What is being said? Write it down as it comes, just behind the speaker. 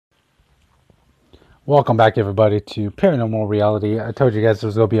Welcome back, everybody, to Paranormal Reality. I told you guys there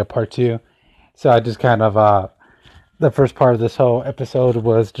was going to be a part two. So I just the first part of this whole episode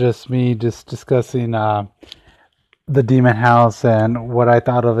was just me just discussing the demon house and what I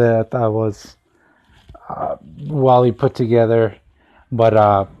thought of it. I thought it was well put together.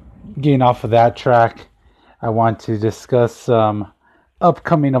 But getting off of that track, I want to discuss some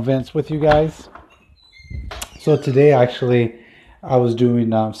upcoming events with you guys. So today, actually, I was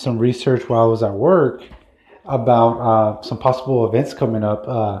doing some research while I was at work about some possible events coming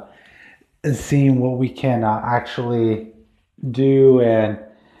up and seeing what we can actually do and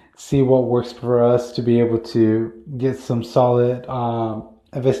see what works for us to be able to get some solid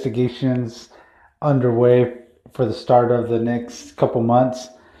investigations underway for the start of the next couple months.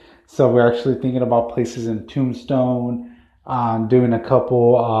 So we're actually thinking about places in Tombstone, doing a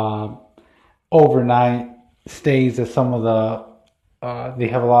couple overnight stays at some of they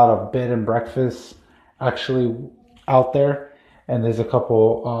have a lot of bed and breakfasts actually out there, and there's a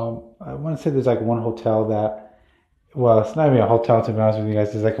couple. I want to say there's like one hotel that, well, it's not even a hotel to be honest with you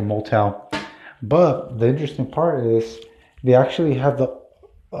guys. It's like a motel. But the interesting part is they actually have the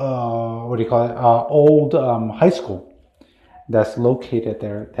what do you call it? Old high school that's located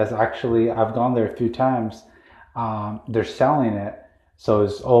there. That's actually I've gone there a few times. They're selling it, so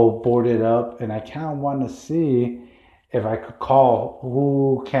it's all boarded up, and I kind of want to see if I could call,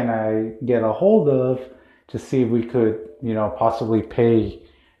 who can I get a hold of to see if we could, possibly pay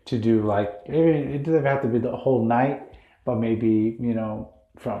to do like, it doesn't have to be the whole night, but maybe,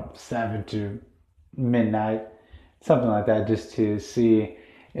 from 7 to midnight, something like that, just to see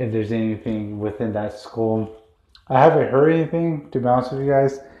if there's anything within that school. I haven't heard anything, to be honest with you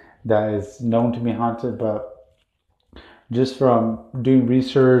guys, that is known to be haunted, but just from doing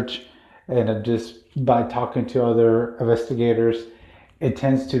research and just by talking to other investigators, it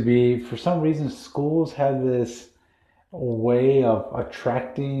tends to be, for some reason, schools have this way of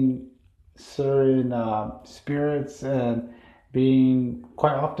attracting certain spirits and being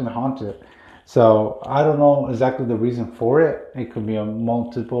quite often haunted. So I don't know exactly the reason for it. It could be a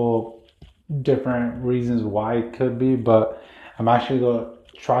multiple different reasons why it could be, but I'm actually going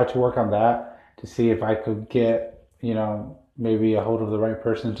to try to work on that to see if I could get, maybe a hold of the right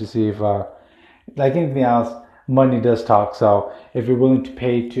person to see if, like anything else, money does talk. So if you're willing to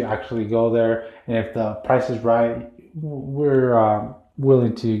pay to actually go there, and if the price is right, we're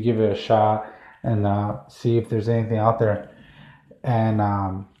willing to give it a shot and see if there's anything out there. And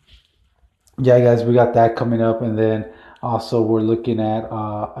yeah, guys, we got that coming up, and then also we're looking at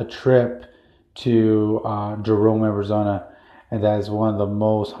a trip to Jerome, Arizona, and that is one of the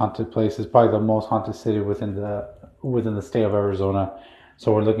most haunted places, probably the most haunted city within the state of Arizona.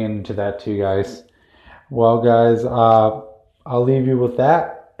 So we're looking into that too, guys. Well, guys, I'll leave you with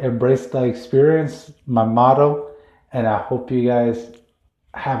that. Embrace the experience, my motto, and I hope you guys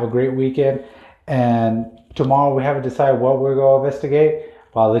have a great weekend. And tomorrow we haven't decided what we're going to investigate,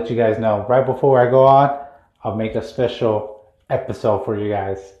 but I'll let you guys know. Right before I go on, I'll make a special episode for you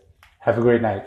guys. Have a great night.